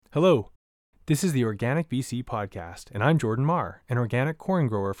Hello, this is the Organic BC podcast, and I'm Jordan Marr, an organic corn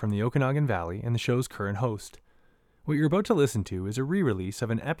grower from the Okanagan Valley and the show's current host. What you're about to listen to is a re-release of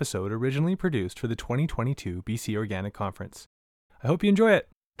an episode originally produced for the 2022 BC Organic Conference. I hope you enjoy it!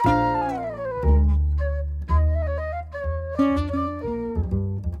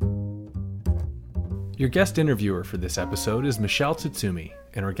 Your guest interviewer for this episode is Michelle Tsutsumi,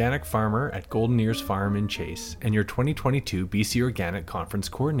 an organic farmer at Golden Ears Farm in Chase and your 2022 BC Organic Conference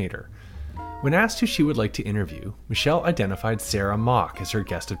coordinator. When asked who she would like to interview, Michelle identified Sarah Mock as her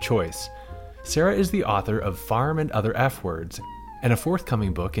guest of choice. Sarah is the author of Farm and Other F Words, and a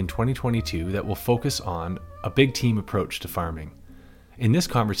forthcoming book in 2022 that will focus on a big team approach to farming. In this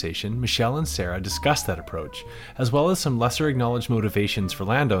conversation, Michelle and Sarah discuss that approach, as well as some lesser acknowledged motivations for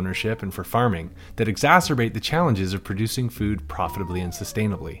land ownership and for farming that exacerbate the challenges of producing food profitably and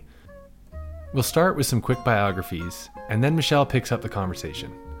sustainably. We'll start with some quick biographies, and then Michelle picks up the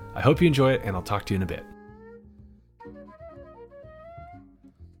conversation. I hope you enjoy it, and I'll talk to you in a bit.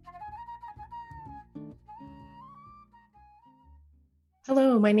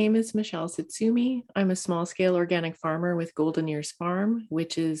 Hello, my name is Michelle Tsutsumi. I'm a small-scale organic farmer with Golden Ears Farm,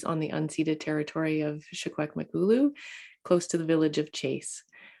 which is on the unceded territory of Secwepemcúlecw, close to the village of Chase.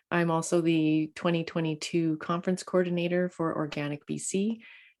 I'm also the 2022 conference coordinator for Organic BC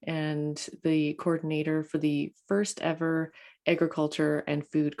and the coordinator for the first ever agriculture and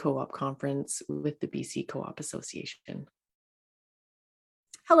food co-op conference with the BC Co-op Association.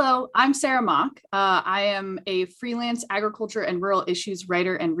 Hello, I'm Sarah Mock. I am a freelance agriculture and rural issues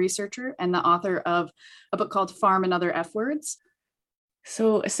writer and researcher and the author of a book called Farm and Other F Words.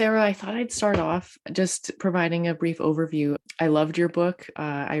 So, Sarah, I thought I'd start off just providing a brief overview. I loved your book.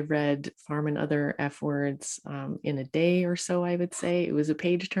 I read Farm and Other F Words in a day or so, I would say. It was a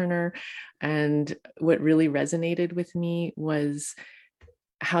page turner. And what really resonated with me was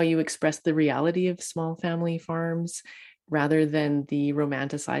how you expressed the reality of small family farms rather than the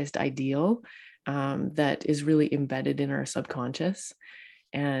romanticized ideal that is really embedded in our subconscious.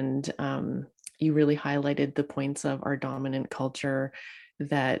 And you really highlighted the points of our dominant culture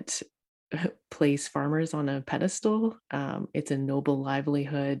that place farmers on a pedestal. It's a noble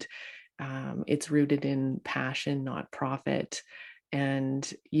livelihood. It's rooted in passion, not profit. And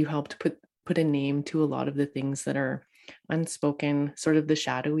you helped put a name to a lot of the things that are unspoken, sort of the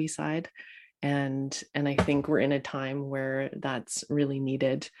shadowy side. And I think we're in a time where that's really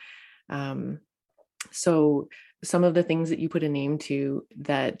needed. So some of the things that you put a name to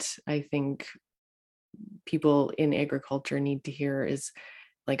that I think people in agriculture need to hear is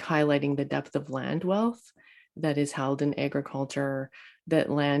like highlighting the depth of land wealth that is held in agriculture,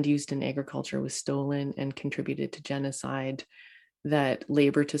 that land used in agriculture was stolen and contributed to genocide, that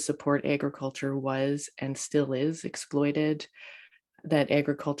labor to support agriculture was and still is exploited, that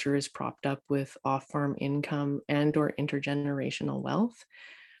agriculture is propped up with off-farm income and or intergenerational wealth.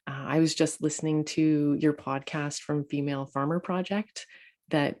 I was just listening to your podcast from Female Farmer Project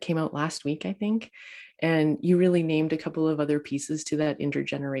that came out last week, I think, and you really named a couple of other pieces to that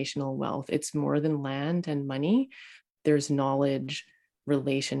intergenerational wealth. It's more than land and money. There's knowledge,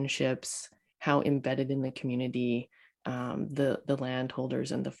 relationships, how embedded in the community the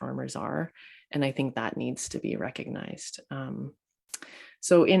landholders and the farmers are. And I think that needs to be recognized.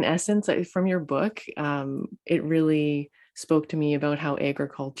 So in essence, from your book, it really spoke to me about how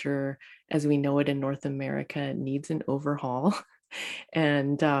agriculture, as we know it in North America, needs an overhaul.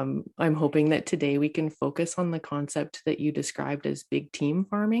 And I'm hoping that today we can focus on the concept that you described as big team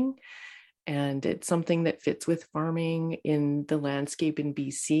farming. And it's something that fits with farming in the landscape in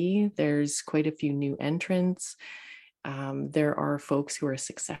BC. There's quite a few new entrants. There are folks who are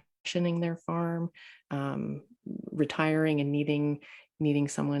successioning their farm, retiring and needing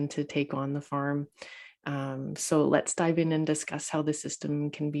someone to take on the farm. So let's dive in and discuss how the system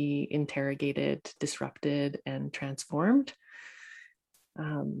can be interrogated, disrupted, and transformed.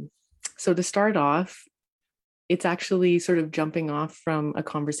 So to start off, it's actually sort of jumping off from a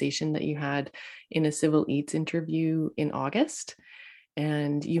conversation that you had in a Civil Eats interview in August.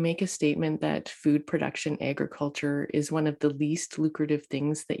 And you make a statement that food production agriculture is one of the least lucrative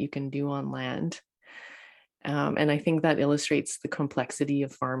things that you can do on land. And I think that illustrates the complexity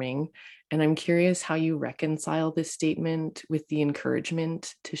of farming. And I'm curious how you reconcile this statement with the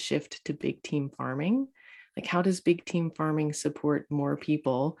encouragement to shift to big team farming. Like, how does big team farming support more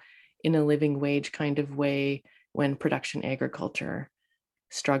people in a living wage kind of way when production agriculture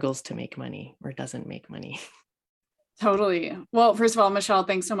struggles to make money or doesn't make money? Totally. Well, first of all, Michelle,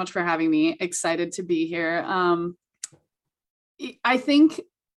 thanks so much for having me. Excited to be here. I think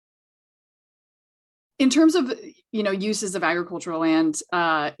in terms of uses of agricultural land,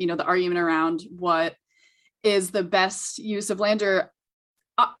 the argument around what is the best use of land, or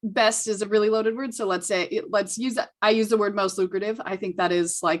best is a really loaded word. So let's use that. I use the word most lucrative. I think that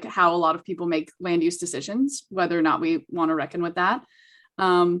is like how a lot of people make land use decisions, whether or not we want to reckon with that.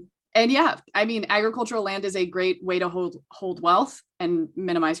 And yeah, I mean, agricultural land is a great way to hold wealth and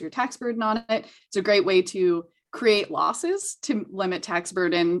minimize your tax burden on it. It's a great way to create losses to limit tax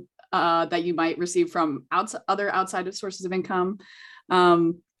burden that you might receive from other outside sources of income.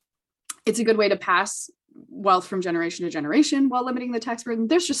 It's a good way to pass wealth from generation to generation while limiting the tax burden.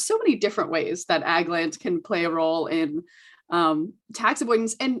 There's just so many different ways that ag land can play a role in tax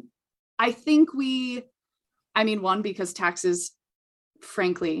avoidance. And I think one, because taxes,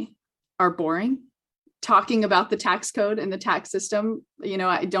 frankly, are boring. Talking about the tax code and the tax system,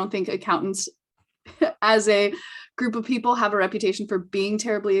 I don't think accountants as a group of people have a reputation for being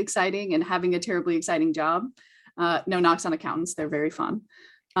terribly exciting and having a terribly exciting job. No knocks on accountants, they're very fun.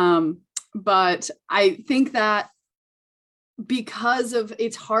 But I think that because of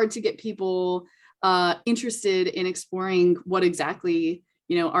it's hard to get people interested in exploring what exactly,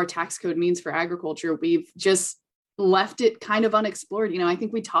 our tax code means for agriculture, we've just left it kind of unexplored. I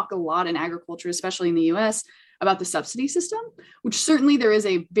think we talk a lot in agriculture, especially in the US, about the subsidy system, which certainly there is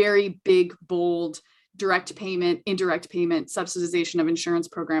a very big, bold, direct payment, indirect payment, subsidization of insurance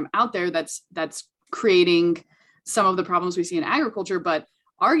program out there that's creating some of the problems we see in agriculture. But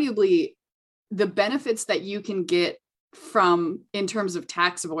arguably, the benefits that you can get from in terms of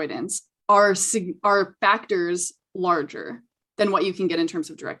tax avoidance are factors larger than what you can get in terms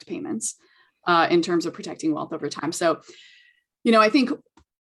of direct payments, in terms of protecting wealth over time. So, I think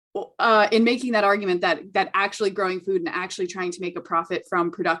in making that argument that actually growing food and actually trying to make a profit from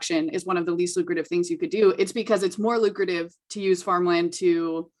production is one of the least lucrative things you could do, it's because it's more lucrative to use farmland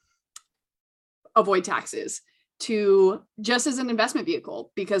to avoid taxes, to just as an investment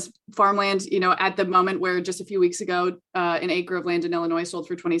vehicle, because farmland, at the moment where just a few weeks ago, an acre of land in Illinois sold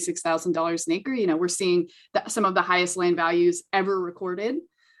for $26,000 an acre, we're seeing some of the highest land values ever recorded.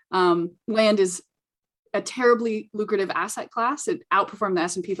 Land is a terribly lucrative asset class. It outperformed the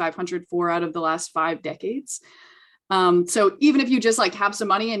S&P 500 4 out of the last 5 decades. So even if you just have some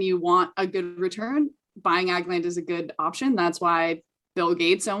money and you want a good return, buying ag land is a good option. That's why Bill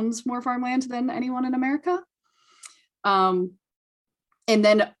Gates owns more farmland than anyone in America. And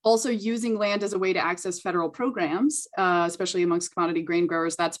then also using land as a way to access federal programs, especially amongst commodity grain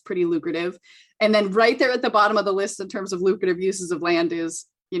growers, that's pretty lucrative. And then right there at the bottom of the list in terms of lucrative uses of land is,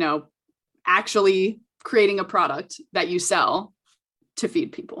 actually creating a product that you sell to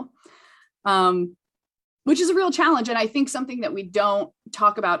feed people, which is a real challenge. And I think something that we don't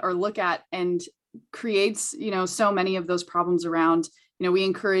talk about or look at and creates, so many of those problems around, we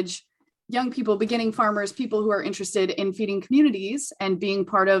encourage young people, beginning farmers, people who are interested in feeding communities and being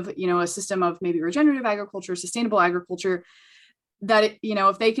part of, a system of maybe regenerative agriculture, sustainable agriculture, that,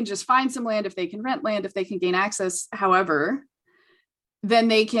 if they can just find some land, if they can rent land, if they can gain access, however, then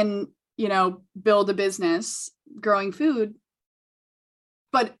they can, build a business growing food.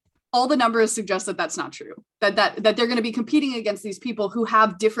 But all the numbers suggest that that's not true, that they're going to be competing against these people who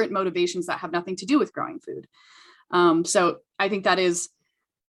have different motivations that have nothing to do with growing food. So I think that is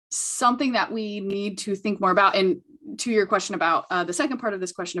something that we need to think more about. And to your question about the second part of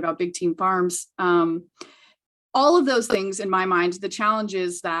this question about big team farms, all of those things in my mind, the challenge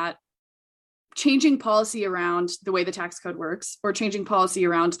is that changing policy around the way the tax code works or changing policy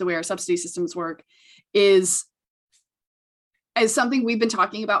around the way our subsidy systems work is something we've been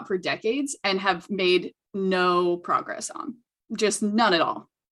talking about for decades and have made no progress on. Just none at all.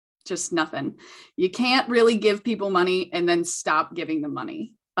 Just nothing. You can't really give people money and then stop giving them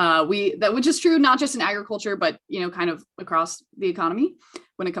money. Which is true, not just in agriculture, but, kind of across the economy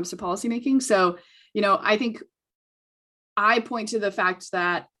when it comes to policymaking. So, I think I point to the fact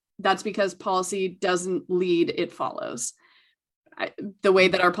that that's because policy doesn't lead, it follows. The way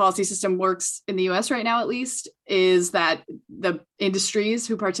that our policy system works in the US right now, at least, is that the industries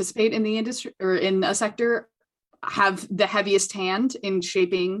who participate in the industry or in a sector have the heaviest hand in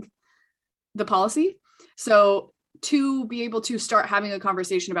shaping the policy. So to be able to start having a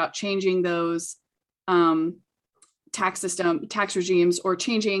conversation about changing those tax regimes or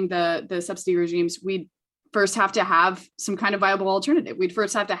changing the subsidy regimes, we'd first have to have some kind of viable alternative. We'd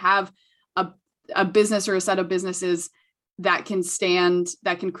first have to have a business or a set of businesses that can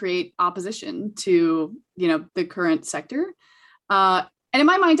create opposition to, the current sector. And in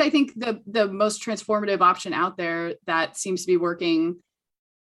my mind, I think the most transformative option out there that seems to be working,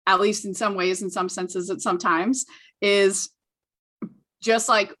 at least in some ways, in some senses, at some times, is just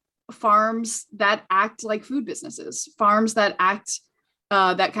like farms that act like food businesses, farms that act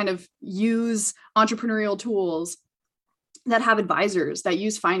that kind of use entrepreneurial tools, that have advisors, that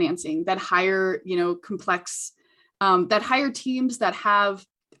use financing, that hire, complex, that hire teams that have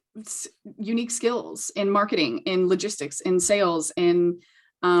unique skills in marketing, in logistics, in sales, in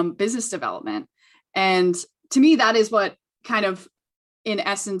business development. And to me, that is what kind of, in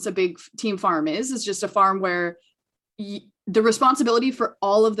essence, a big team farm is just a farm where the responsibility for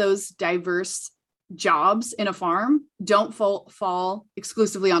all of those diverse jobs in a farm don't fall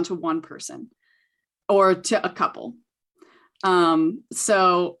exclusively onto one person or to a couple.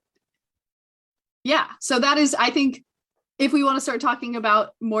 So that is, I think, if we want to start talking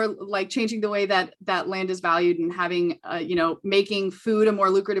about more like changing the way that land is valued and having, making food a more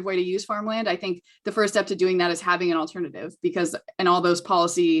lucrative way to use farmland, I think the first step to doing that is having an alternative, because in all those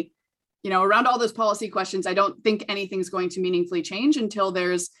policy, around all those policy questions, I don't think anything's going to meaningfully change until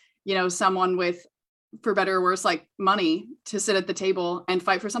there's, someone with, for better or worse, like money to sit at the table and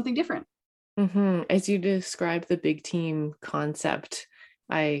fight for something different. Mm-hmm. As you described the big team concept,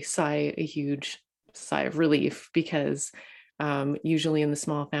 I sigh a huge sigh of relief, because usually in the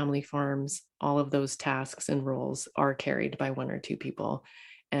small family farms, all of those tasks and roles are carried by one or two people,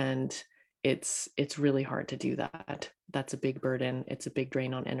 and it's really hard to do that. That's a big burden. It's a big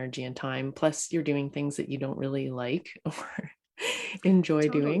drain on energy and time. Plus, you're doing things that you don't really like or enjoy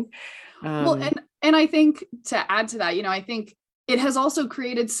doing. Well, and I think to add to that, I think it has also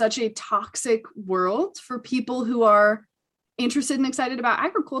created such a toxic world for people who are interested and excited about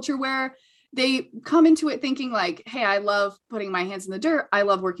agriculture, where they come into it thinking like, hey, I love putting my hands in the dirt. I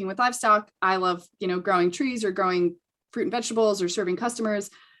love working with livestock. I love, growing trees or growing fruit and vegetables or serving customers.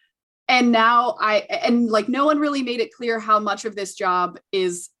 And now no one really made it clear how much of this job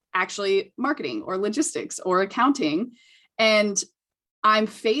is actually marketing or logistics or accounting. And I'm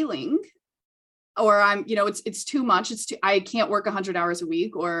failing, or I'm, it's too much. I can't work 100 hours a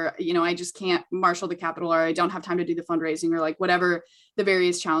week, or, I just can't marshal the capital, or I don't have time to do the fundraising, or like whatever the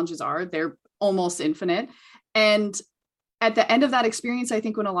various challenges are. They're almost infinite. And at the end of that experience, I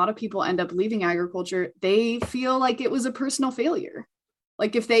think when a lot of people end up leaving agriculture, they feel like it was a personal failure.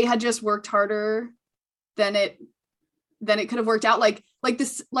 Like if they had just worked harder, then it could have worked out. Like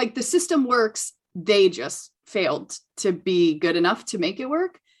the system works. They just failed to be good enough to make it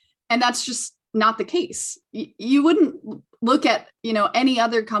work. And that's just not the case. You wouldn't look at, any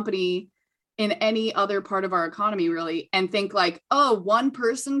other company in any other part of our economy really and think like, oh, one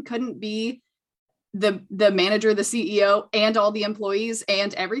person couldn't be the manager, the CEO, and all the employees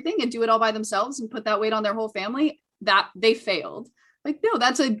and everything, and do it all by themselves and put that weight on their whole family. That they failed. Like, no,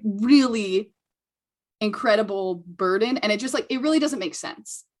 that's a really incredible burden. And it really doesn't make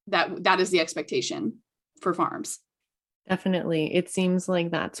sense that is the expectation for farms. Definitely. It seems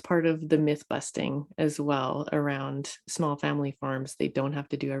like that's part of the myth busting as well around small family farms. They don't have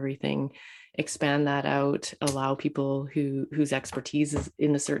to do everything. Expand that out, allow people whose expertise is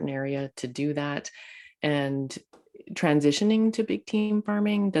in a certain area to do that. And transitioning to big team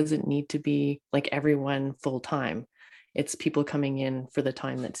farming doesn't need to be like everyone full time. It's people coming in for the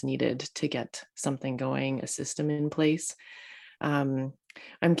time that's needed to get something going, a system in place.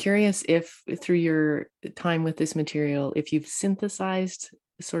 I'm curious if through your time with this material, if you've synthesized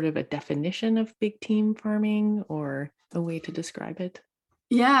sort of a definition of big team farming or a way to describe it.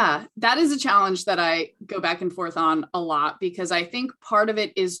 Yeah, that is a challenge that I go back and forth on a lot, because I think part of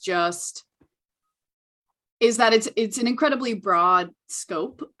it is that it's an incredibly broad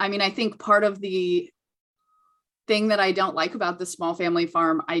scope. I mean, I think part of the thing that I don't like about the small family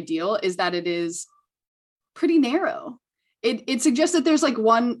farm ideal is that it is pretty narrow. It suggests that there's like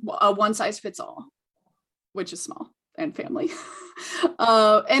one size fits all, which is small and family.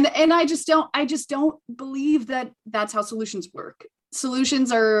 And I just don't believe that that's how solutions work.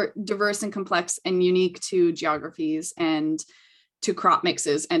 Solutions are diverse and complex and unique to geographies and to crop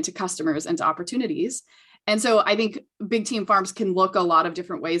mixes and to customers and to opportunities. And so I think big team farms can look a lot of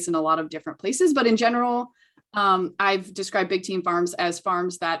different ways in a lot of different places. But in general, I've described big team farms as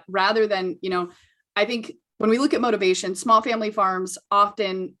farms that, rather than, I think when we look at motivation, small family farms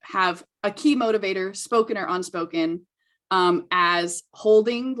often have a key motivator, spoken or unspoken, as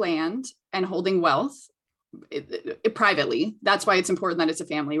holding land and holding wealth privately. That's why it's important that it's a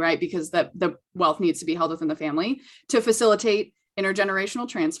family, right? Because the wealth needs to be held within the family to facilitate intergenerational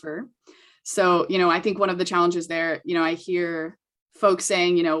transfer. So, I think one of the challenges there, I hear folks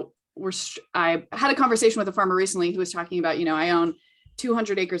saying, I had a conversation with a farmer recently who was talking about, I own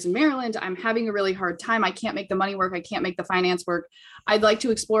 200 acres in Maryland. I'm having a really hard time. I can't make the money work. I can't make the finance work. I'd like to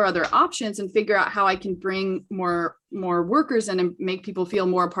explore other options and figure out how I can bring more workers in and make people feel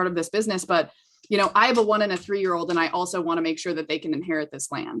more a part of this business. But, I have a 1 and a 3-year-old, and I also want to make sure that they can inherit this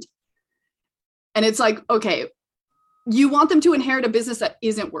land. And it's like, okay, you want them to inherit a business that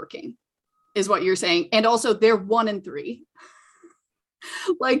isn't working, is what you're saying. And also they're 1 and 3.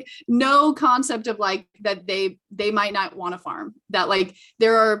 Like, no concept of like that they might not want to farm, that like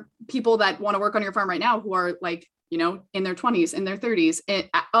there are people that want to work on your farm right now who are like, in their 20s, in their 30s,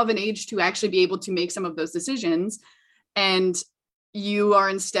 of an age to actually be able to make some of those decisions. And you are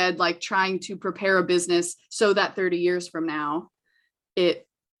instead like trying to prepare a business so that 30 years from now,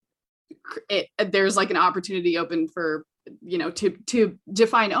 there's like an opportunity open for, to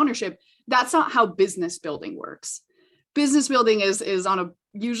define ownership. That's not how business building works. Business building is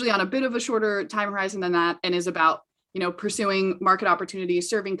usually on a bit of a shorter time horizon than that, and is about, pursuing market opportunities,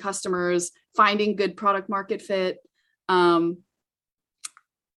 serving customers, finding good product market fit,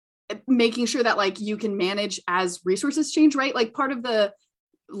 making sure that like you can manage as resources change, right? Like part of the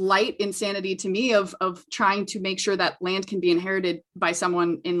light insanity to me of trying to make sure that land can be inherited by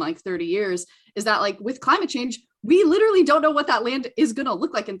someone in like 30 years is that like with climate change, we literally don't know what that land is going to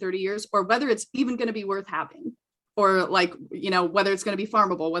look like in 30 years, or whether it's even going to be worth having, or like, whether it's going to be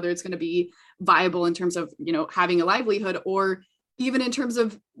farmable, whether it's going to be viable in terms of, having a livelihood, or even in terms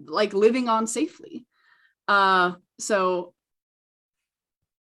of like living on safely. So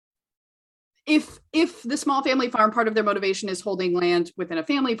if the small family farm, part of their motivation is holding land within a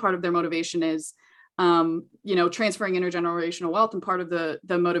family, part of their motivation is, transferring intergenerational wealth, and part of the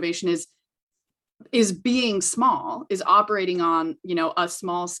motivation is being small, is operating on, a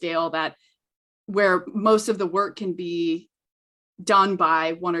small scale where most of the work can be done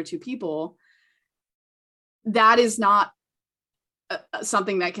by 1 or 2 people. That is not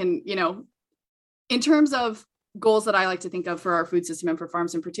something that can, in terms of goals that I like to think of for our food system and for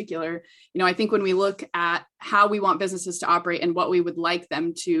farms in particular, I think when we look at how we want businesses to operate and what we would like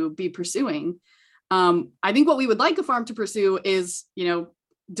them to be pursuing, I think what we would like a farm to pursue is,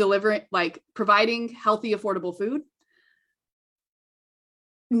 delivering, like providing healthy, affordable food,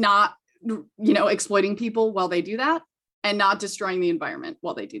 not, exploiting people while they do that, and not destroying the environment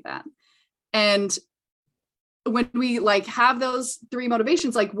while they do that. And when we like have those 3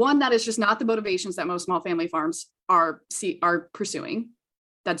 motivations, like one, that is just not the motivations that most small family farms are pursuing.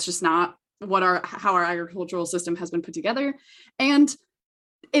 That's just not how our agricultural system has been put together. And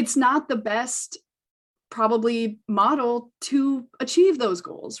it's not the best probably model to achieve those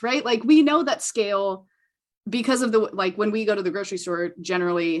goals, right? Like we know that scale, because of like when we go to the grocery store,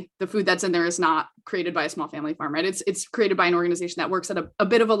 generally the food that's in there is not created by a small family farm, right? It's created by an organization that works at a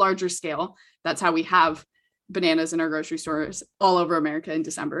bit of a larger scale. That's how we have bananas in our grocery stores all over America in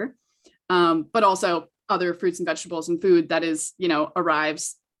December. But also other fruits and vegetables and food that is,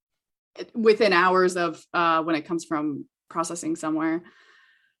 arrives within hours of when it comes from processing somewhere.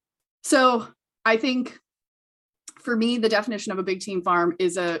 So I think for me, the definition of a big team farm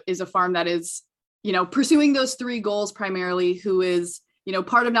is a farm that is, pursuing those 3 goals primarily, who is,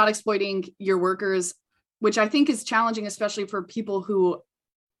 part of not exploiting your workers, which I think is challenging, especially for people who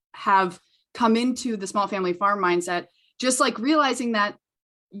have come into the small family farm mindset, just like realizing that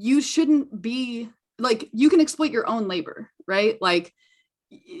you shouldn't be like, you can exploit your own labor, right? Like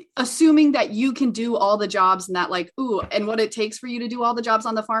assuming that you can do all the jobs and that like, and what it takes for you to do all the jobs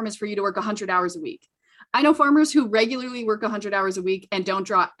on the farm is for you to work 100 hours a week. I know farmers who regularly work 100 hours a week and don't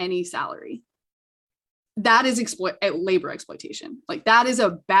draw any salary. That is labor exploitation. Like that is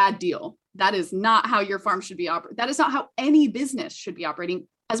a bad deal. That is not how your farm should be operating. That is not how any business should be operating.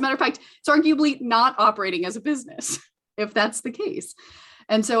 As a matter of fact, it's arguably not operating as a business if that's the case.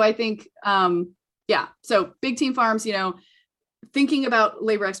 And so I think, so big team farms, thinking about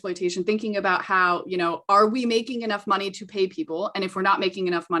labor exploitation, thinking about how, are we making enough money to pay people? And if we're not making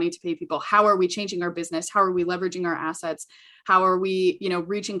enough money to pay people, how are we changing our business? How are we leveraging our assets? How are we,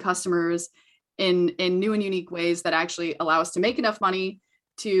 reaching customers in new and unique ways that actually allow us to make enough money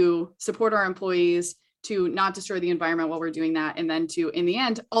to support our employees, to not destroy the environment while we're doing that, and then to, in the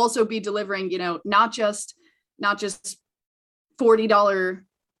end, also be delivering, not just $40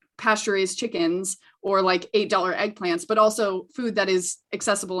 pasture-raised chickens or like $8 eggplants, but also food that is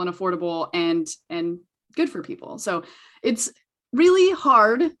accessible and affordable and good for people. So it's really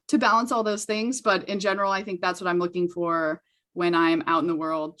hard to balance all those things, but in general, I think that's what I'm looking for when I'm out in the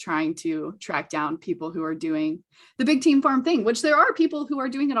world trying to track down people who are doing the big team farm thing, which there are people who are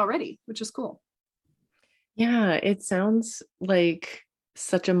doing it already, which is cool. Yeah, it sounds like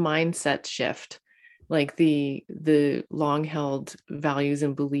such a mindset shift like the long held values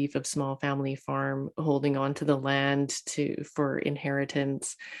and belief of small family farm, holding on to the land for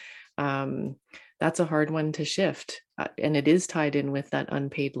inheritance. That's a hard one to shift. And it is tied in with that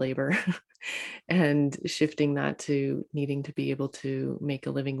unpaid labor and shifting that to needing to be able to make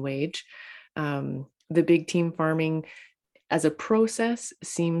a living wage. The big team farming as a process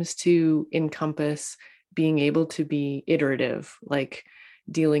seems to encompass being able to be iterative, like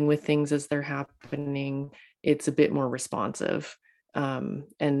dealing with things as they're happening. It's a bit more responsive.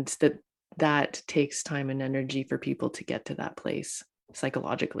 And that takes time and energy for people to get to that place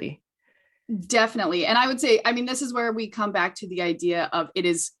psychologically. Definitely. And I would say, I mean, this is where we come back to the idea of it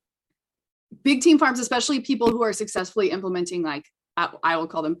is big team farms, especially people who are successfully implementing, like I will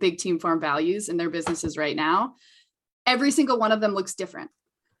call them big team farm values in their businesses right now. Every single one of them looks different.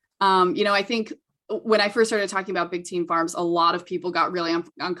 I think when I first started talking about big team farms, a lot of people got really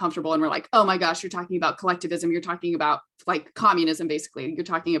uncomfortable and were like, oh my gosh, you're talking about collectivism. You're talking about like communism, basically. You're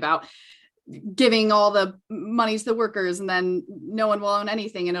talking about giving all the money to the workers and then no one will own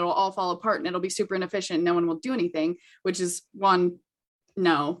anything and it'll all fall apart and it'll be super inefficient. No one will do anything, which is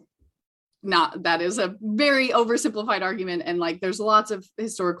that is a very oversimplified argument. And like, there's lots of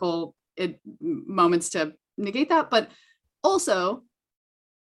historical moments to negate that. But also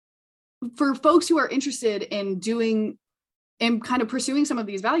for folks who are interested in doing and kind of pursuing some of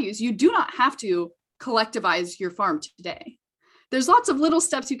these values, you do not have to collectivize your farm today. There's lots of little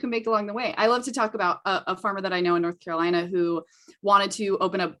steps you can make along the way. I love to talk about a farmer that I know in North Carolina who wanted to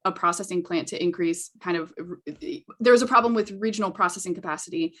open a processing plant to increase there was a problem with regional processing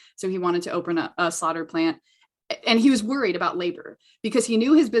capacity. So he wanted to open a slaughter plant. And he was worried about labor because he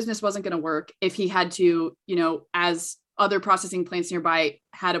knew his business wasn't going to work if he had to, as other processing plants nearby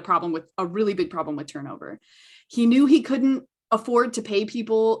had a really big problem with turnover. He knew he couldn't afford to pay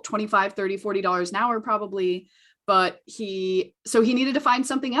people $25, $30, $40 an hour probably. But he needed to find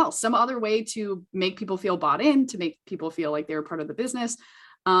something else, some other way to make people feel bought in, to make people feel like they were part of the business.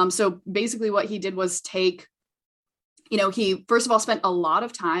 So basically what he did was he first of all spent a lot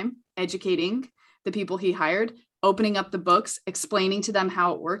of time educating the people he hired, opening up the books, explaining to them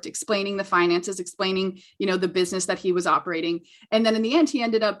how it worked, explaining the finances, explaining, the business that he was operating. And then in the end, he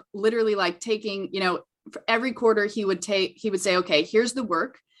ended up literally like taking, for every quarter he would say, okay, here's the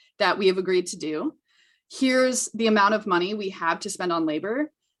work that we have agreed to do. Here's the amount of money we have to spend on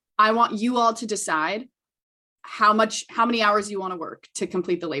labor. I want you all to decide how many hours you want to work to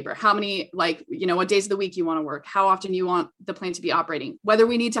complete the labor, how many, what days of the week you want to work, how often you want the plant to be operating, whether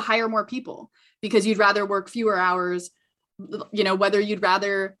we need to hire more people because you'd rather work fewer hours, whether you'd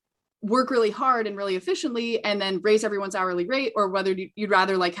rather work really hard and really efficiently and then raise everyone's hourly rate, or whether you'd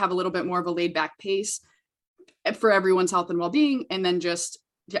rather like have a little bit more of a laid back pace for everyone's health and well-being. And then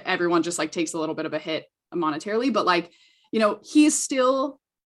everyone just like takes a little bit of a hit monetarily, but he's still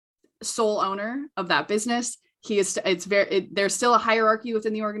sole owner of that business. There's still a hierarchy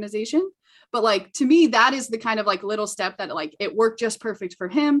within the organization, but to me, that is the kind of little step that it worked just perfect for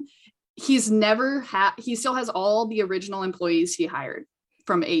him. He still has all the original employees he hired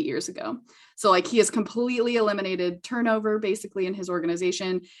from 8 years ago. So he has completely eliminated turnover basically in his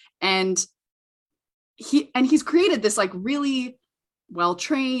organization. And he's created this really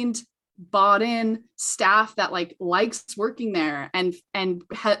well-trained, bought in staff that likes working there and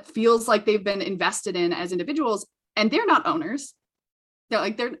feels like they've been invested in as individuals, and they're not owners.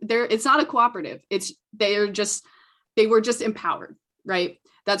 They're it's not a cooperative. They were just empowered, right?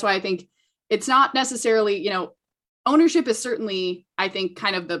 That's why I think it's not necessarily, ownership is certainly, I think,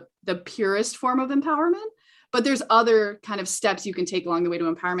 kind of the purest form of empowerment, but there's other kind of steps you can take along the way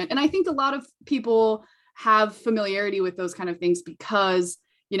to empowerment. And I think a lot of people have familiarity with those kind of things because,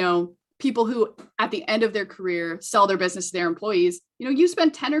 people who at the end of their career sell their business to their employees, you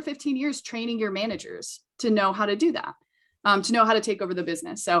spend 10 or 15 years training your managers to know how to do that, to know how to take over the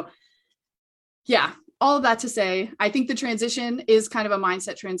business. So yeah, all of that to say, I think the transition is kind of a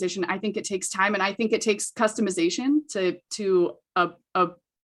mindset transition. I think it takes time, and I think it takes customization to a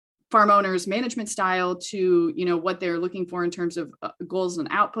farm owner's management style, to, what they're looking for in terms of goals and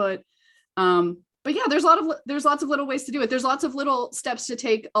output. But yeah, there's lots of little ways to do it. There's lots of little steps to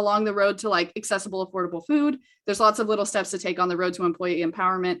take along the road to accessible, affordable food. There's lots of little steps to take on the road to employee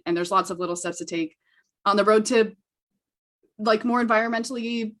empowerment. And there's lots of little steps to take on the road to more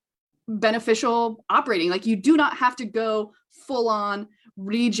environmentally beneficial operating. You do not have to go full on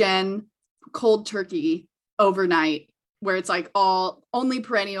regen cold turkey overnight where it's all only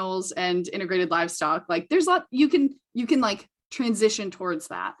perennials and integrated livestock. There's a lot you can transition towards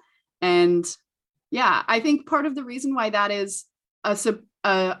that. And yeah, I think part of the reason why that is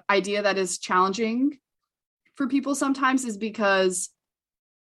a idea that is challenging for people sometimes is because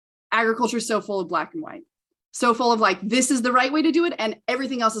agriculture is so full of black and white, so full of like, this is the right way to do it and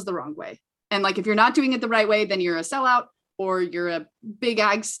everything else is the wrong way. And like, if you're not doing it the right way, then you're a sellout or you're a big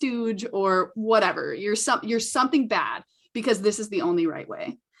ag stooge or whatever. You're something bad because this is the only right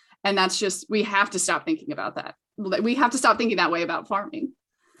way. And that's just, we have to stop thinking about that. We have to stop thinking that way about farming.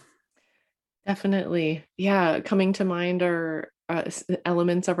 Definitely. Yeah. Coming to mind are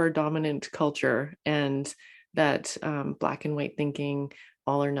elements of our dominant culture, and that black and white thinking,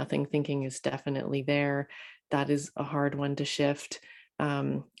 all or nothing thinking is definitely there. That is a hard one to shift.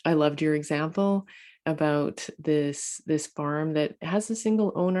 I loved your example about this farm that has a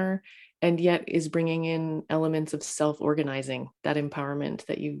single owner and yet is bringing in elements of self-organizing, that empowerment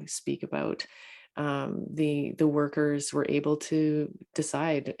that you speak about. The workers were able to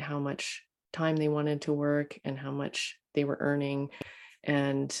decide how much time they wanted to work and how much they were earning,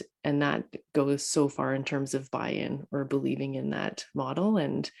 and that goes so far in terms of buy-in or believing in that model,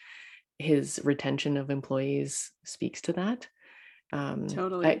 and his retention of employees speaks to that.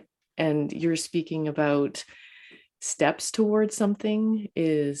 Totally. And you're speaking about steps towards something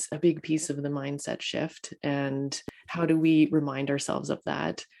is a big piece of the mindset shift. And how do we remind ourselves of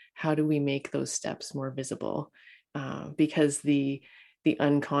that? How do we make those steps more visible? Because the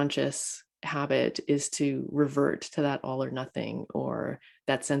unconscious habit is to revert to that all or nothing, or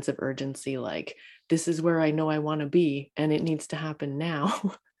that sense of urgency, like, this is where I know I want to be and it needs to happen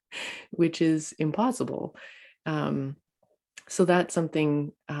now, which is impossible. So that's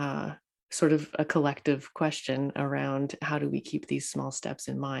something, sort of a collective question around how do we keep these small steps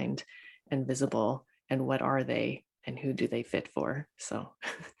in mind and visible, and what are they and who do they fit for? So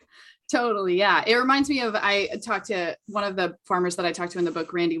totally. Yeah. It reminds me of, I talked to one of the farmers that I talked to in the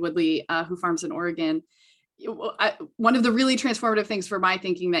book, Randy Woodley, who farms in Oregon. One of the really transformative things for my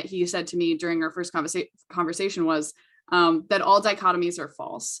thinking that he said to me during our first conversation was that all dichotomies are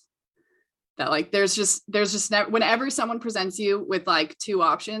false. That like, there's just never, whenever someone presents you with like two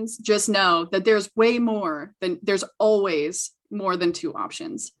options, just know that there's always more than two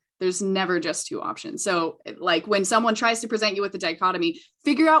options. There's never just two options. So like, when someone tries to present you with a dichotomy,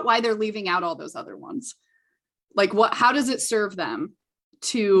 figure out why they're leaving out all those other ones. Like how does it serve them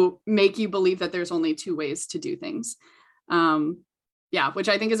to make you believe that there's only two ways to do things? Yeah, which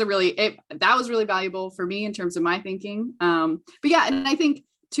I think is that was really valuable for me in terms of my thinking. But yeah, and I think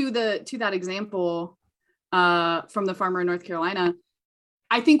to that example from the farmer in North Carolina,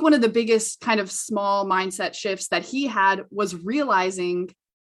 I think one of the biggest kind of small mindset shifts that he had was realizing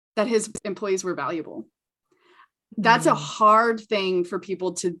that his employees were valuable. That's a hard thing for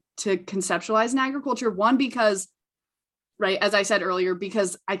people to conceptualize in agriculture. One, because, right, as I said earlier,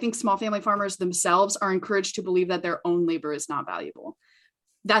 because I think small family farmers themselves are encouraged to believe that their own labor is not valuable.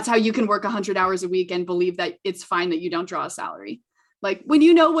 That's how you can work 100 hours a week and believe that it's fine that you don't draw a salary. Like, when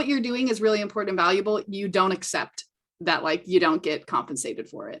you know what you're doing is really important and valuable, you don't accept that, like, you don't get compensated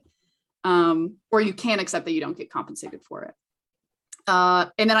for it. Or you can't accept that you don't get compensated for it.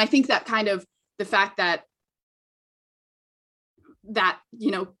 And then I think that kind of the fact that,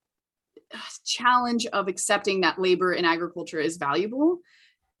 you know, challenge of accepting that labor in agriculture is valuable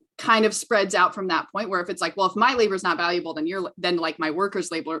kind of spreads out from that point, where if it's like, well, if my labor is not valuable, then like my workers'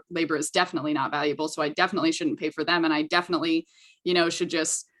 labor is definitely not valuable. So I definitely shouldn't pay for them. And I definitely, you know, should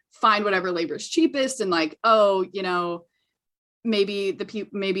just find whatever labor is cheapest. And like, oh, you know, maybe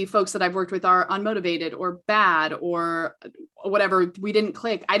folks that I've worked with are unmotivated or bad or whatever. We didn't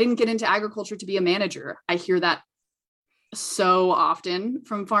click. I didn't get into agriculture to be a manager. I hear that so often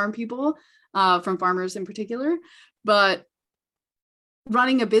from farm people, from farmers in particular, but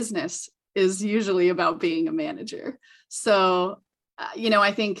running a business is usually about being a manager. So, you know,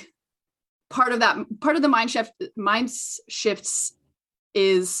 I think part of the mind shifts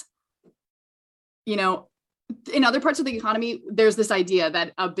is, you know, in other parts of the economy, there's this idea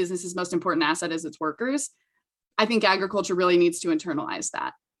that a business's most important asset is its workers. I think agriculture really needs to internalize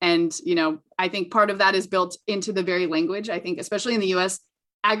that. And, you know, I think part of that is built into the very language. I think, especially in the US,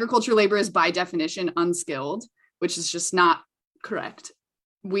 agriculture labor is by definition unskilled, which is just not correct.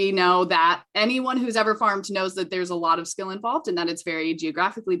 We know that anyone who's ever farmed knows that there's a lot of skill involved and that it's very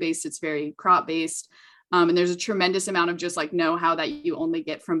geographically based. It's very crop based. And there's a tremendous amount of just like know-how that you only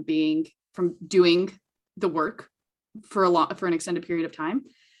get from doing the work for an extended period of time.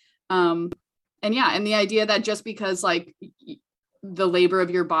 And the idea that just because like the labor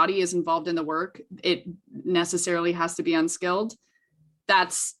of your body is involved in the work, it necessarily has to be unskilled.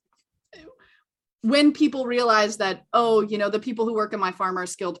 That's when people realize that, oh, you know, the people who work in my farm are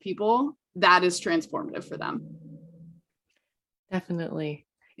skilled people, that is transformative for them. Definitely.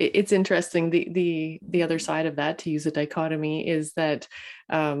 It's interesting. The other side of that, to use a dichotomy, is that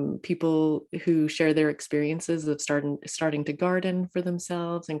people who share their experiences of starting to garden for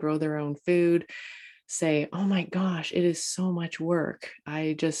themselves and grow their own food say, "Oh my gosh, it is so much work.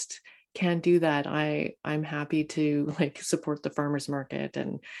 I just can't do that. I'm happy to like support the farmers market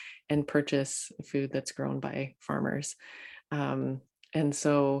and purchase food that's grown by farmers." Um, and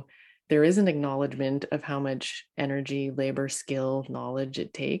so there is an acknowledgement of how much energy, labor, skill, knowledge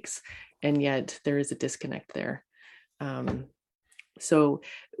it takes, and yet there is a disconnect there. Um, so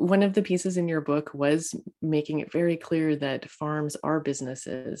one of the pieces in your book was making it very clear that farms are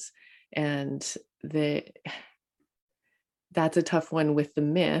businesses, and the that's a tough one with the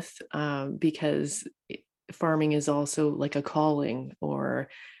myth, because farming is also like a calling or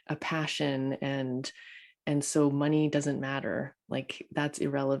a passion, and so money doesn't matter, like that's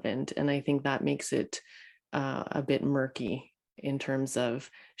irrelevant, and I think that makes it a bit murky in terms of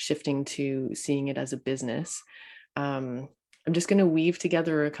shifting to seeing it as a business. I'm just going to weave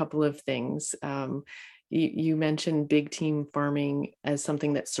together a couple of things. You mentioned big team farming as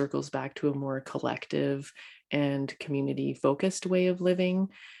something that circles back to a more collective and community focused way of living,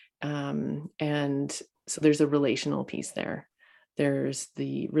 and so there's a relational piece there. There's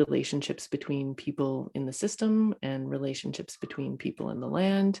the relationships between people in the system and relationships between people in the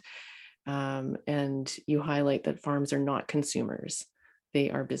land. And you highlight that farms are not consumers,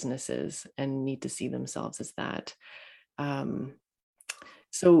 they are businesses and need to see themselves as that. Um,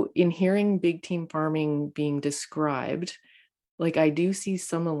 so, in hearing big team farming being described, like I do see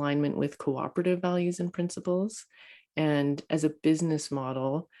some alignment with cooperative values and principles. And as a business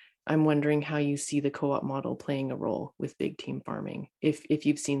model, I'm wondering how you see the co-op model playing a role with big team farming, if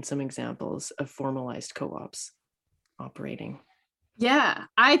you've seen some examples of formalized co-ops operating. Yeah,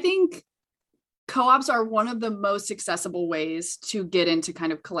 I think co-ops are one of the most accessible ways to get into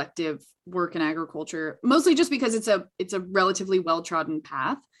kind of collective work in agriculture, mostly just because it's a relatively well-trodden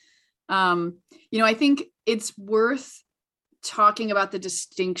path. I think it's worth talking about the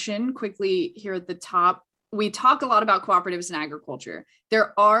distinction quickly here at the top. We talk a lot about cooperatives in agriculture.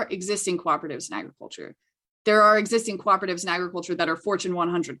 There are existing cooperatives in agriculture. There are existing cooperatives in agriculture that are Fortune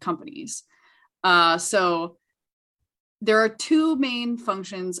 100 companies. So there are two main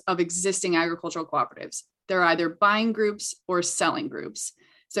functions of existing agricultural cooperatives. They're either buying groups or selling groups.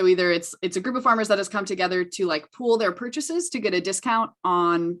 So either it's a group of farmers that has come together to like pool their purchases to get a discount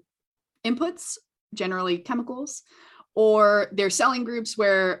on inputs, generally chemicals, or they're selling groups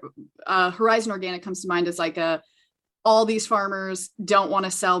where Horizon Organic comes to mind as like all these farmers don't want to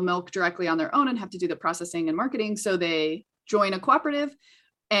sell milk directly on their own and have to do the processing and marketing. So they join a cooperative,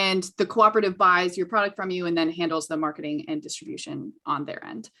 and the cooperative buys your product from you and then handles the marketing and distribution on their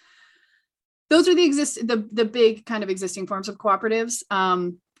end. Those are the big kind of existing forms of cooperatives.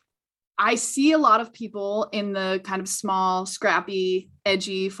 I see a lot of people in the kind of small, scrappy,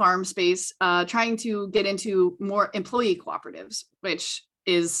 edgy farm space trying to get into more employee cooperatives, which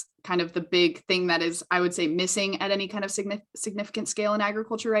is kind of the big thing that is, I would say, missing at any kind of significant scale in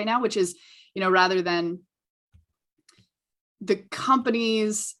agriculture right now, which is, rather than the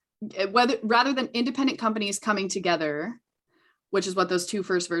companies, rather than independent companies coming together, which is what those two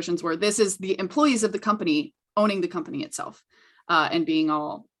first versions were, this is the employees of the company owning the company itself and being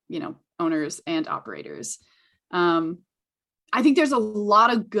all, owners and operators. I think there's a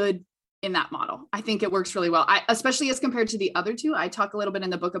lot of good in that model. I think it works really well, especially as compared to the other two. I talk a little bit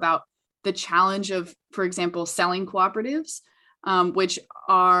in the book about the challenge of, for example, selling cooperatives, which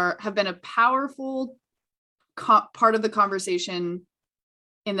have been a powerful part of the conversation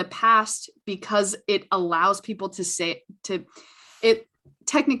in the past, because it allows people it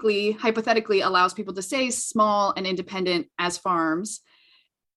technically, hypothetically allows people to stay small and independent as farms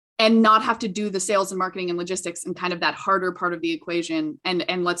and not have to do the sales and marketing and logistics and kind of that harder part of the equation,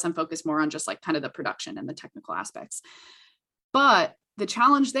 and lets them focus more on just like kind of the production and the technical aspects. But the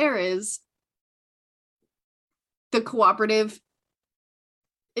challenge there is the cooperative,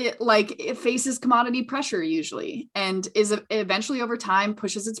 it faces commodity pressure usually, and is eventually over time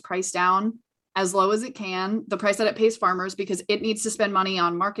pushes its price down as low as it can, the price that it pays farmers, because it needs to spend money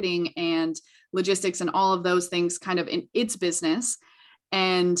on marketing and logistics and all of those things kind of in its business.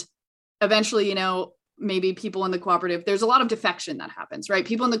 And eventually, maybe people in the cooperative, there's a lot of defection that happens, right?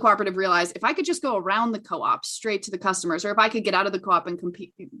 People in the cooperative realize, if I could just go around the co-op straight to the customers, or if I could get out of the co-op and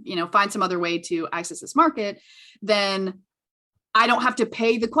compete, find some other way to access this market, then I don't have to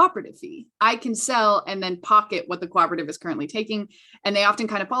pay the cooperative fee. I can sell and then pocket what the cooperative is currently taking. And they often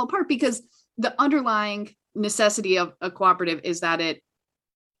kind of fall apart because the underlying necessity of a cooperative is that it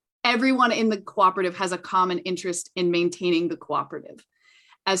everyone in the cooperative has a common interest in maintaining the cooperative.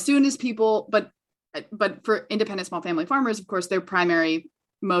 As soon as people, but for independent small family farmers, of course, their primary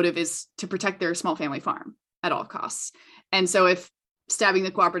motive is to protect their small family farm at all costs. And so if stabbing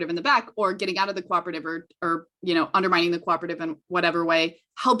the cooperative in the back or getting out of the cooperative or undermining the cooperative in whatever way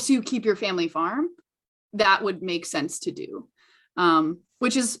helps you keep your family farm, that would make sense to do,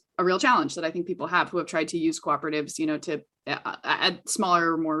 which is a real challenge that I think people have who have tried to use cooperatives, to at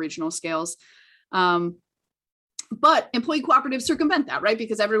smaller, more regional scales. But employee cooperatives circumvent that, right?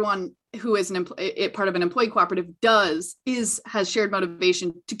 Because everyone who is part of an employee cooperative has shared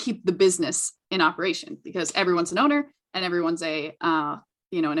motivation to keep the business in operation, because everyone's an owner and everyone's an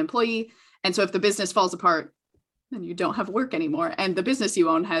employee. And so if the business falls apart, then you don't have work anymore, and the business you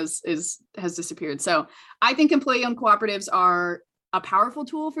own has disappeared. So I think employee-owned cooperatives are a powerful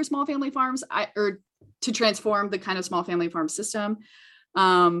tool for small family farms, or to transform the kind of small family farm system.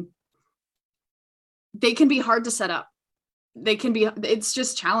 They can be hard to set up. It's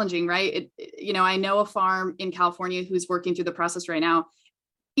just challenging, right? I know a farm in California who's working through the process right now,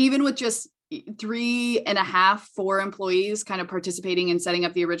 even with just 3.5, 4 employees kind of participating in setting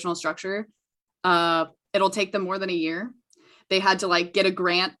up the original structure. It'll take them more than a year. They had to get a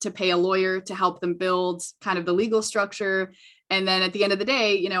grant to pay a lawyer to help them build kind of the legal structure. And then at the end of the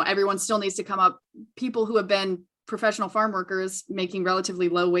day, everyone still needs to come up. People who have been professional farm workers making relatively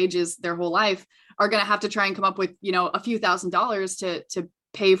low wages their whole life are going to have to try and come up with, a few $1,000s to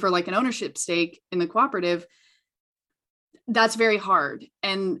pay for an ownership stake in the cooperative. That's very hard.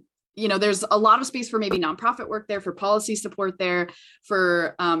 And, there's a lot of space for maybe nonprofit work there, for policy support there,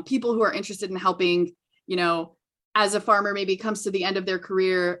 for people who are interested in helping, as a farmer maybe comes to the end of their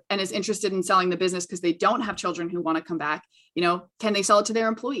career and is interested in selling the business because they don't have children who want to come back. Can they sell it to their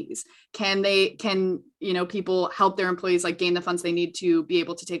employees? Can people help their employees gain the funds they need to be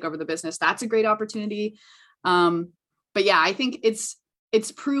able to take over the business? That's a great opportunity. But yeah, I think it's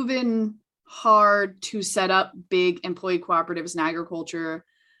proven hard to set up big employee cooperatives in agriculture,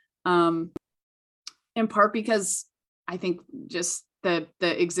 in part because I think just the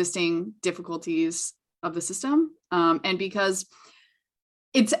existing difficulties of the system, and because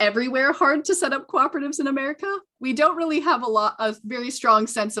it's everywhere hard to set up cooperatives in America. We don't really have a very strong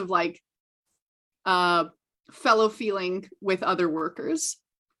sense of fellow feeling with other workers.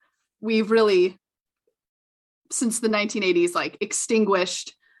 We've really, since the 1980s,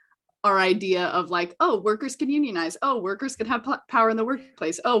 extinguished our idea of workers can unionize. Oh, workers can have power in the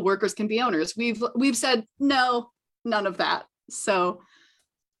workplace. Oh, workers can be owners. We've said, no, none of that. So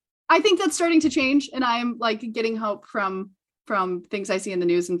I think that's starting to change. And I'm getting hope from things I see in the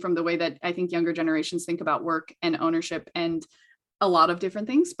news and from the way that I think younger generations think about work and ownership and a lot of different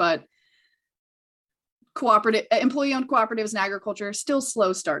things. But employee-owned cooperatives in agriculture are still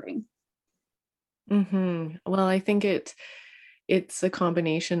slow starting. Mm-hmm. Well, I think it's a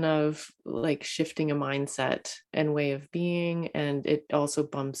combination of shifting a mindset and way of being, and it also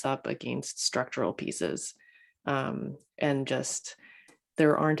bumps up against structural pieces. And just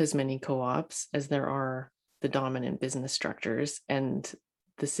there aren't as many co-ops as there are the dominant business structures, and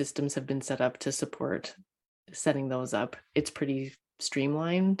the systems have been set up to support setting those up. It's pretty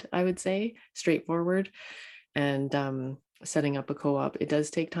streamlined, I would say, straightforward. And setting up a co-op, it does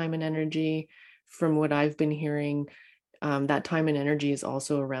take time and energy. From what I've been hearing, that time and energy is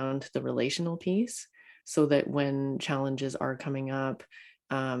also around the relational piece, so that when challenges are coming up,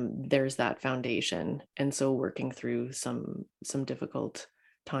 there's that foundation. And so working through some difficult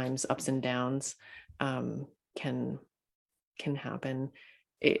times, ups and downs, can happen.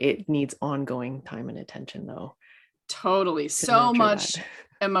 It needs ongoing time and attention, though. Totally. So much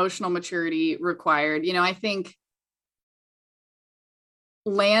emotional maturity required. I think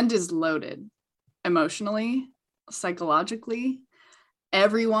land is loaded emotionally, psychologically.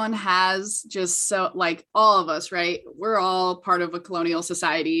 Everyone has just all of us, right? We're all part of a colonial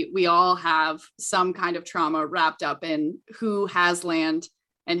society. We all have some kind of trauma wrapped up in who has land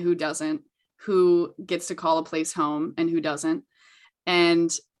and who doesn't, who gets to call a place home and who doesn't.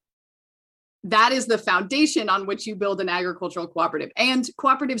 And that is the foundation on which you build an agricultural cooperative. And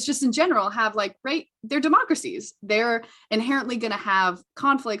cooperatives just in general have they're democracies. They're inherently going to have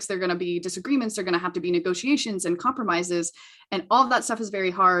conflicts. They're going to be disagreements. They're going to have to be negotiations and compromises. And all of that stuff is very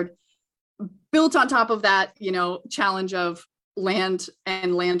hard. Built on top of that, challenge of land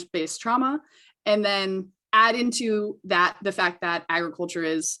and land-based trauma. And then add into that the fact that agriculture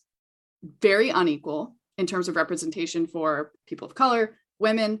is very unequal in terms of representation for people of color,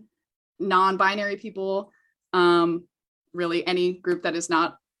 women, non-binary people, really any group that is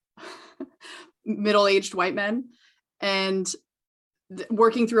not middle-aged white men. And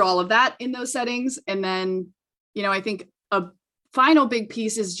working through all of that in those settings. And then, I think a final big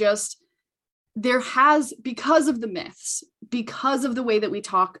piece is just because of the myths, because of the way that we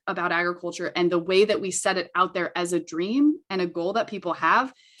talk about agriculture and the way that we set it out there as a dream and a goal that people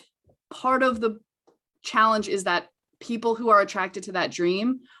have, part of the challenge is that people who are attracted to that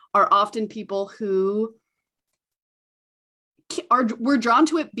dream are often people who we're drawn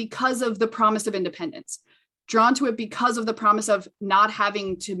to it because of the promise of independence, drawn to it because of the promise of not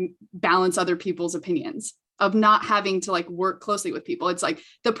having to balance other people's opinions, of not having to like work closely with people. It's like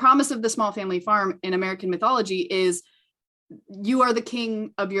the promise of the small family farm in American mythology is you are the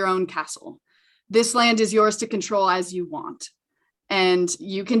king of your own castle. This land is yours to control as you want. And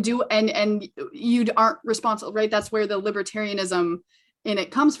you can do, and you aren't responsible, right? That's where the libertarianism in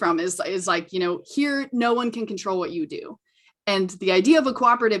it comes from, is like, here, no one can control what you do. And the idea of a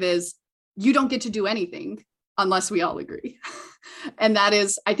cooperative is you don't get to do anything unless we all agree. And that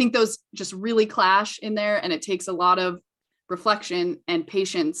is, I think those just really clash in there. And it takes a lot of reflection and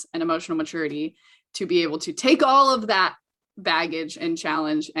patience and emotional maturity to be able to take all of that baggage and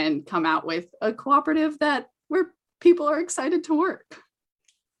challenge and come out with a cooperative where people are excited to work.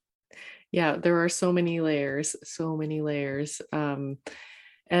 Yeah, there are so many layers. And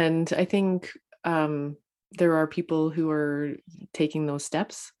I think there are people who are taking those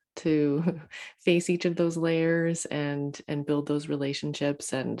steps to face each of those layers and build those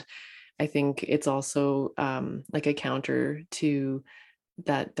relationships. And I think it's also like a counter to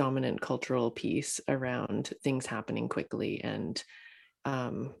that dominant cultural piece around things happening quickly. And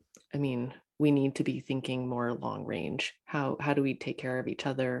we need to be thinking more long range. How do we take care of each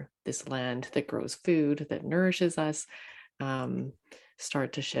other, this land that grows food, that nourishes us,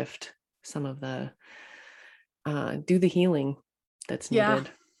 start to shift some of the, do the healing that's needed.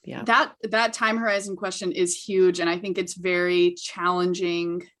 Yeah. That time horizon question is huge. And I think it's very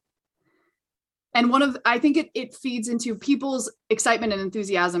challenging. And I think it feeds into people's excitement and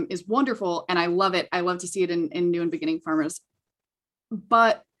enthusiasm is wonderful. And I love it. I love to see it in new and beginning farmers.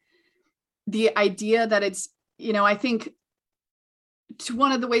 But the idea that it's, I think to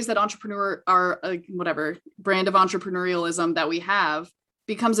one of the ways that entrepreneur are whatever brand of entrepreneurialism that we have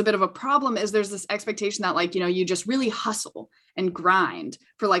becomes a bit of a problem is there's this expectation that like, you just really hustle and grind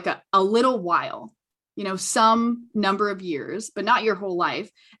for like a little while, some number of years, but not your whole life.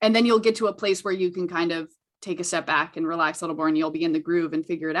 And then you'll get to a place where you can kind of take a step back and relax a little more and you'll be in the groove and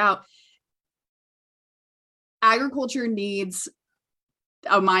figure it out. Agriculture needs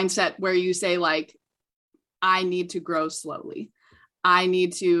a mindset where you say like, I need to grow slowly. I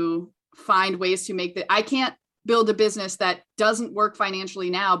need to find ways to I can't build a business that doesn't work financially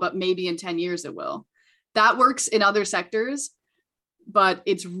now, but maybe in 10 years it will. That works in other sectors, but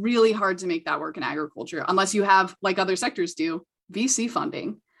it's really hard to make that work in agriculture unless you have, like other sectors do, VC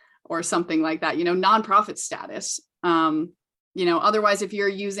funding or something like that, nonprofit status. Otherwise, if you're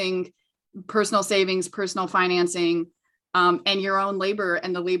using personal savings, personal financing, and your own labor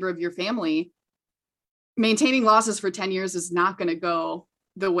and the labor of your family, maintaining losses for 10 years is not going to go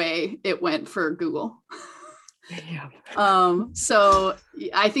the way it went for Google. Yeah. So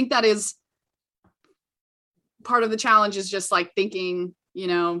I think that is part of the challenge, is just like thinking,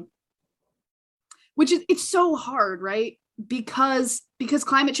 which is, it's so hard, right? Because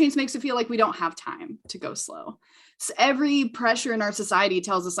climate change makes it feel like we don't have time to go slow. So every pressure in our society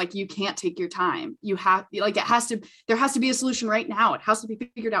tells us like, you can't take your time. You have like, there has to be a solution right now. It has to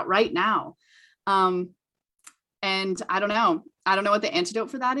be figured out right now. And I don't know what the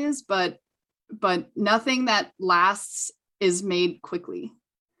antidote for that is, but nothing that lasts is made quickly.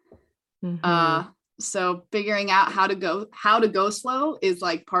 Mm-hmm. So figuring out how to go slow is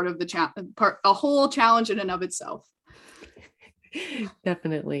like part of a whole challenge in and of itself.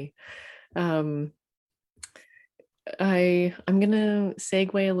 Definitely. I'm gonna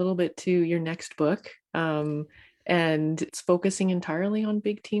segue a little bit to your next book, and it's focusing entirely on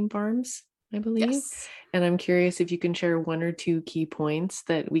big team farms, I believe. Yes. And I'm curious if you can share one or two key points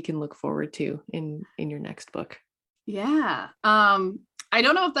that we can look forward to in your next book. Yeah. I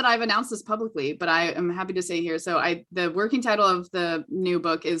don't know if that I've announced this publicly, but I am happy to say here. So the working title of the new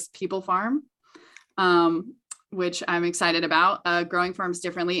book is People Farm, which I'm excited about, growing farms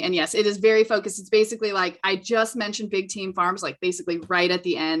differently. And yes, it is very focused. It's basically like, I just mentioned big team farms, like basically right at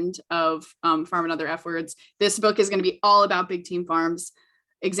the end of Farm and Other F Words. This book is going to be all about big team farms,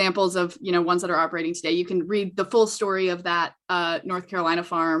 examples of, ones that are operating today. You can read the full story of that North Carolina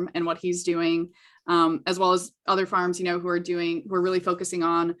farm and what he's doing, as well as other farms, who are really focusing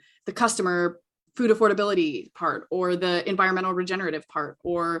on the customer food affordability part, or the environmental regenerative part,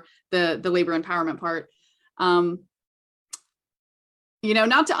 or the labor empowerment part.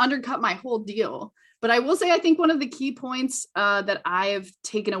 not to undercut my whole deal, but I will say, I think one of the key points that I've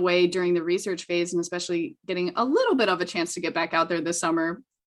taken away during the research phase, and especially getting a little bit of a chance to get back out there this summer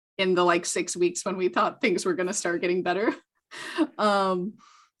in the like 6 weeks when we thought things were going to start getting better,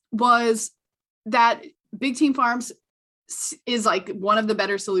 was that big team farms is like one of the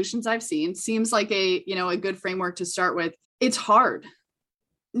better solutions I've seen. Seems like a good framework to start with. It's hard.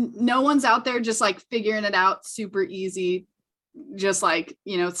 No one's out there just like figuring it out super easy, just like,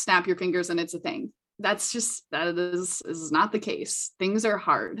 snap your fingers and it's a thing. That is not the case. Things are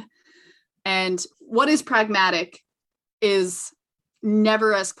hard. And what is pragmatic is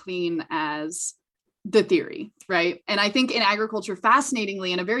never as clean as the theory, right? And I think in agriculture,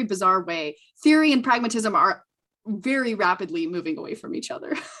 fascinatingly, in a very bizarre way, theory and pragmatism are very rapidly moving away from each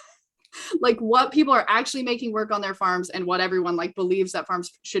other. Like what people are actually making work on their farms and what everyone like believes that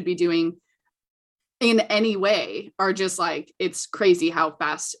farms should be doing in any way are just like, it's crazy how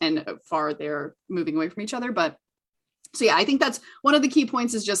fast and far they're moving away from each other. But so yeah, I think that's one of the key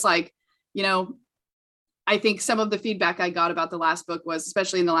points is just like, I think some of the feedback I got about the last book was,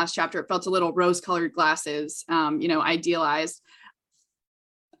 especially in the last chapter, it felt a little rose-colored glasses, idealized.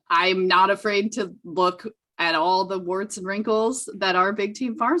 I'm not afraid to look at all the warts and wrinkles that are big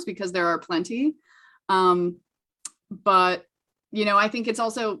team farms because there are plenty. But, I think it's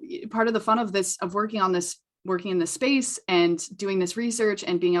also part of the fun of this, of working in this space and doing this research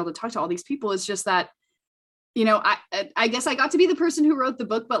and being able to talk to all these people is just that, I guess I got to be the person who wrote the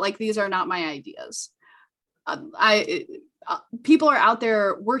book, but like, these are not my ideas. People are out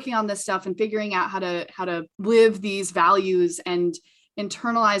there working on this stuff and figuring out how to live these values and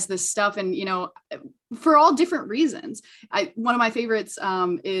internalize this stuff. And, for all different reasons. One of my favorites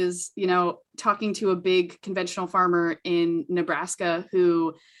is, talking to a big conventional farmer in Nebraska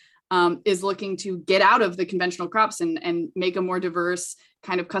who is looking to get out of the conventional crops and make a more diverse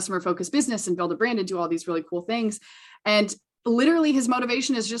kind of customer focused business and build a brand and do all these really cool things. And literally his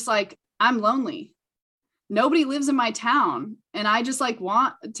motivation is just like, I'm lonely. Nobody lives in my town. And I just like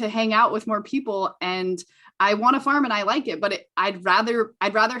want to hang out with more people. And I want to farm and I like it, but I'd rather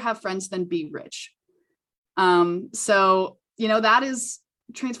have friends than be rich. So, that is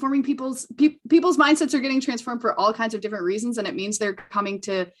transforming people's mindsets are getting transformed for all kinds of different reasons. And it means they're coming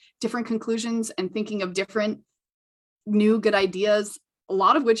to different conclusions and thinking of different new good ideas, a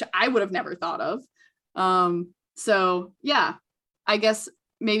lot of which I would have never thought of. So yeah, I guess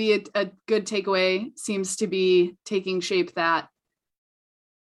maybe a good takeaway seems to be taking shape that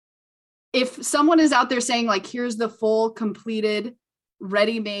if someone is out there saying like, here's the full completed,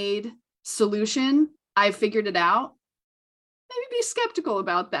 ready-made solution, I figured it out, maybe be skeptical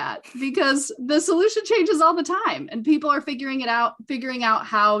about that because the solution changes all the time and people are figuring out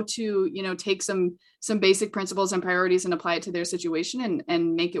how to, take some basic principles and priorities and apply it to their situation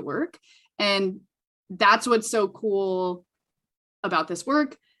and make it work. And that's what's so cool about this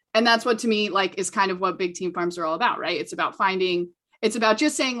work. And that's what to me, like, is kind of what big team farms are all about, right? It's about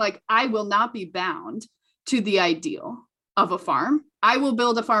just saying like, I will not be bound to the ideal of a farm. I will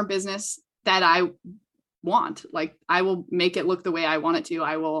build a farm business that I want. Like I will make it look the way I want it to.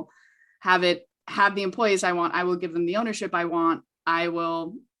 I will have the employees I want. I will give them the ownership I want. I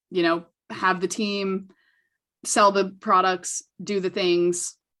will, have the team sell the products, do the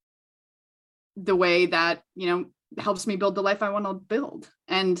things the way that, helps me build the life I want to build.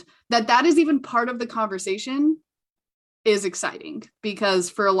 And that is even part of the conversation is exciting because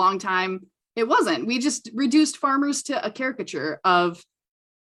for a long time it wasn't. We just reduced farmers to a caricature of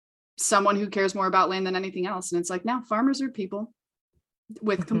someone who cares more about land than anything else. And it's like, now farmers are people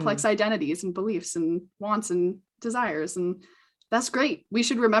with complex identities and beliefs and wants and desires. And that's great. We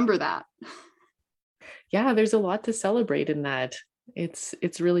should remember that. Yeah, there's a lot to celebrate in that.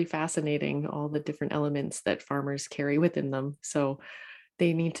 It's really fascinating, all the different elements that farmers carry within them. So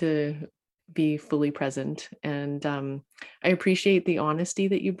they need to be fully present. And I appreciate the honesty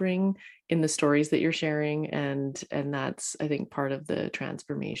that you bring in the stories that you're sharing. And that's, I think, part of the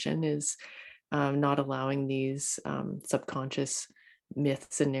transformation is not allowing these subconscious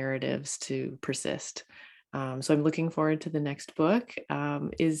myths and narratives to persist. So I'm looking forward to the next book.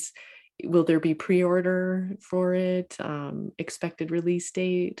 Will there be pre-order for it? Expected release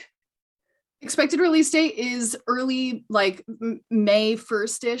date? Expected release date is early, like May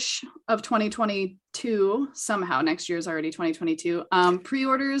 1st-ish of 2022. Somehow next year is already 2022.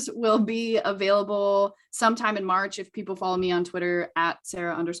 Pre-orders will be available sometime in March if people follow me on Twitter at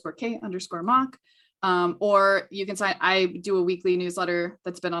Sarah_K_mock. Or you can sign. I do a weekly newsletter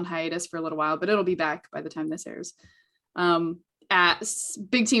that's been on hiatus for a little while, but it'll be back by the time this airs. At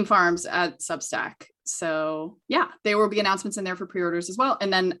Big Team Farms at Substack. So yeah, there will be announcements in there for pre-orders as well.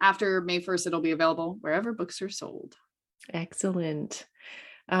 And then after May 1st, it'll be available wherever books are sold. Excellent.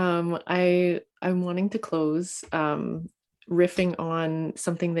 I'm wanting to close riffing on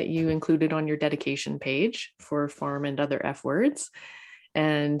something that you included on your dedication page for Farm and Other F Words.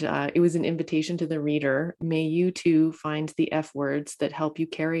 And it was an invitation to the reader. May you too find the F words that help you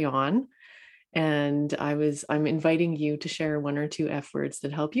carry on. And I'm inviting you to share one or two F words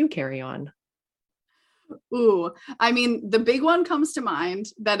that help you carry on. Ooh, I mean, the big one comes to mind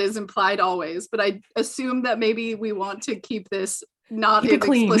that is implied always, but I assume that maybe we want to keep this not an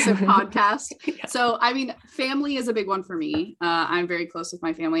explicit podcast. Yeah. So, I mean, family is a big one for me. I'm very close with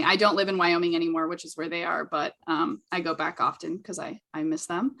my family. I don't live in Wyoming anymore, which is where they are, but I go back often because I miss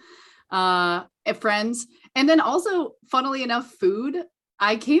them. Friends. And then also, funnily enough, food.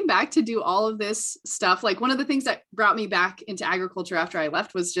 I came back to do all of this stuff. Like one of the things that brought me back into agriculture after I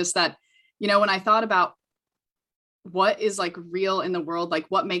left was just that, you know, when I thought about what is like real in the world, like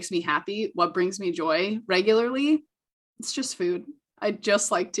what makes me happy, what brings me joy regularly, it's just food. I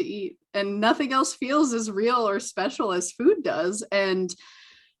just like to eat, and nothing else feels as real or special as food does. And,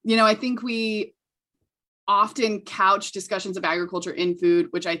 you know, I think we often couch discussions of agriculture in food,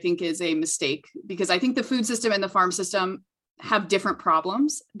 which I think is a mistake, because I think the food system and the farm system have different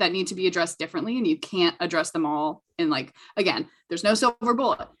problems that need to be addressed differently. And you can't address them all. And like, again, there's no silver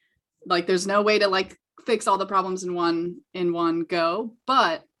bullet. Like there's no way to like fix all the problems in one go,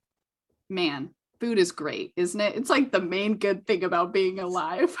 but man, food is great, isn't it? It's like the main good thing about being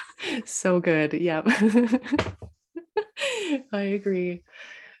alive. So good. Yeah. I agree.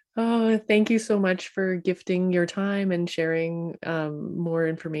 Oh, thank you so much for gifting your time and sharing more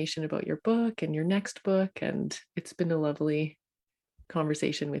information about your book and your next book. And it's been a lovely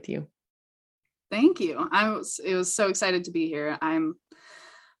conversation with you. Thank you. It was so excited to be here. I'm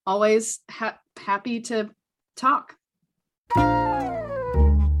always happy to talk.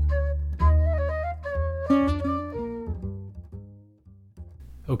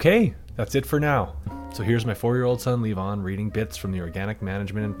 Okay, that's it for now. So here's my 4-year-old son Levon reading bits from the Organic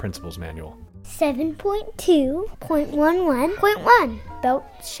Management and Principles Manual. 7.2.11.1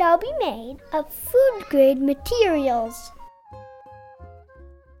 Belts shall be made of food-grade materials.